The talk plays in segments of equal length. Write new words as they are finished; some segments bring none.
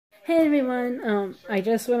Hey everyone, I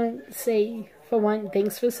just want to say, for one,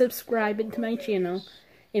 thanks for subscribing to my channel.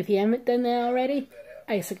 If you haven't done that already,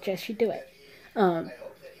 I suggest you do it.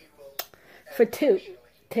 For two,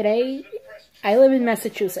 today, I live in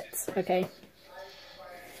Massachusetts, okay?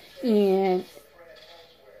 And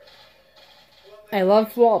I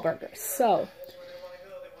love Wahlburgers, so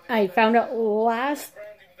I found out last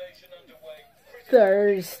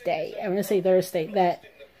Thursday, I'm going to say Thursday, that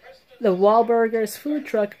the Wahlburgers food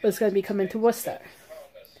truck was going to be coming to Worcester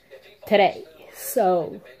today.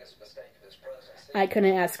 So I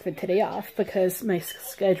couldn't ask for today off because my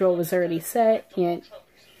schedule was already set and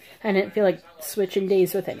I didn't feel like switching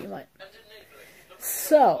days with anyone.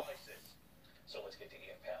 So,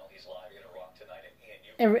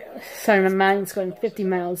 sorry, my mind's going 50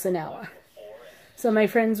 miles an hour. So my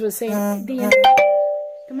friends were saying, Dean,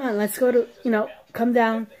 come on, let's go to, come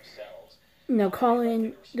down. Call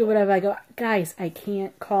in, do whatever. I go, guys, I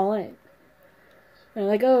can't call in. They're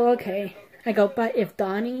like, oh, okay. I go, but if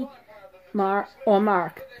Donnie, or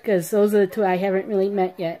Mark, because those are the two I haven't really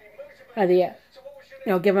met yet, are there,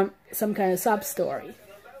 give them some kind of sob story.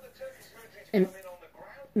 And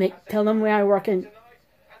tell them where I work and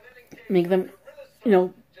make them,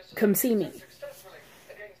 come see me.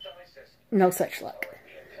 No such luck.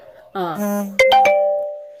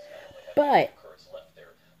 But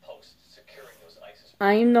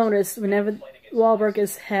I noticed whenever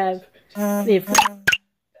Wahlburgers have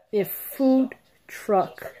their food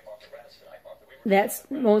truck, that's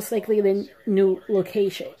most likely the new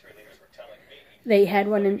location. They had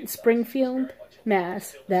one in Springfield,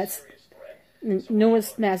 Mass. That's the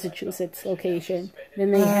newest Massachusetts location. Then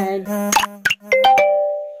they had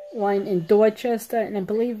one in Dorchester, and I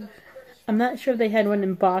believe, I'm not sure if they had one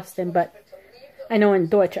in Boston, but I know in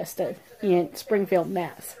Dorchester and Springfield,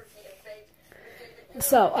 Mass.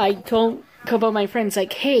 So I told a couple of my friends,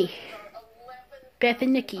 like, hey, Beth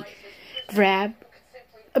and Nikki, grab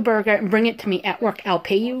a burger and bring it to me at work. I'll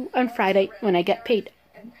pay you on Friday when I get paid.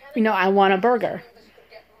 I want a burger.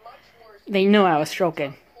 They knew I was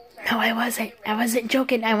joking. No, I wasn't. I wasn't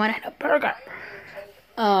joking. I wanted a burger.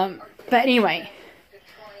 But anyway,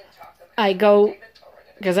 I go,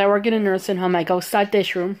 because I work in a nursing home, I go start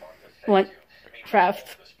dish room, went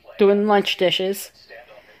doing lunch dishes.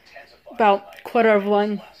 About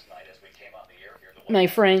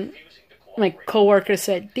 1:15, my coworker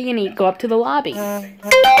said, Danny, go up to the lobby. And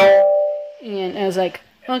I was like,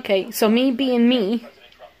 okay. So me being me,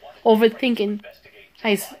 overthinking,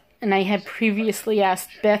 I had previously asked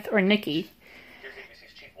Beth or Nikki,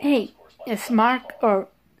 hey, is Mark or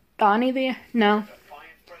Donnie there? No,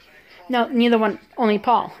 neither one, only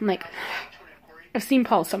Paul. I'm like, I've seen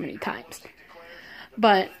Paul so many times.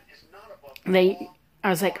 But I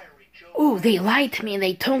was like, ooh, they lied to me and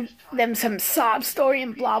they told them some sob story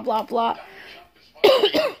and blah, blah, blah.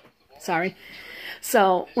 Sorry.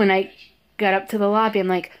 So when I got up to the lobby, I'm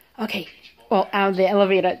like, okay, well, out of the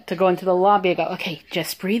elevator to go into the lobby, I go, okay,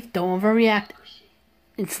 just breathe, don't overreact.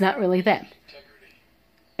 It's not really them.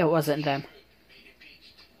 It wasn't them.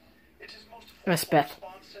 It was Beth.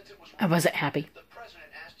 I wasn't happy.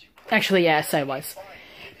 Actually, yes, I was.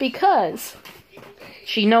 Because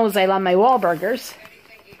she knows I love my Wahlburgers.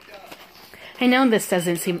 I know this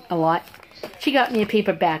doesn't seem a lot. She got me a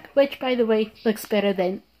paper bag, which, by the way, looks better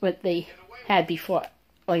than what they had before.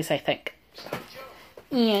 At least I think.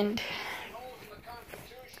 And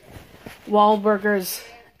Wahlburgers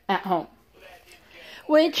at home.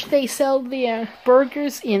 Which they sell their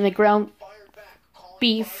burgers and the ground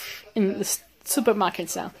beef in the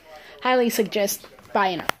supermarkets now. Highly suggest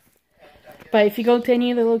buying them. But if you go to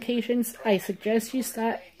any of the locations, I suggest you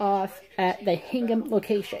start off at the Hingham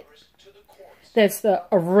location. That's the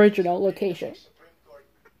original location.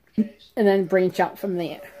 And then branch out from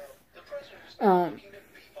there. But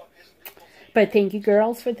thank you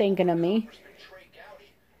girls for thinking of me.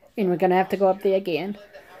 And we're going to have to go up there again.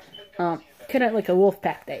 Kind of like a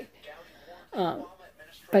Wolfpack day.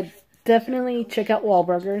 But definitely check out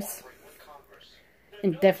Wahlburgers.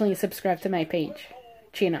 And definitely subscribe to my page.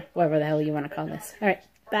 Channel, whatever the hell you want to call this. Alright,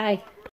 bye.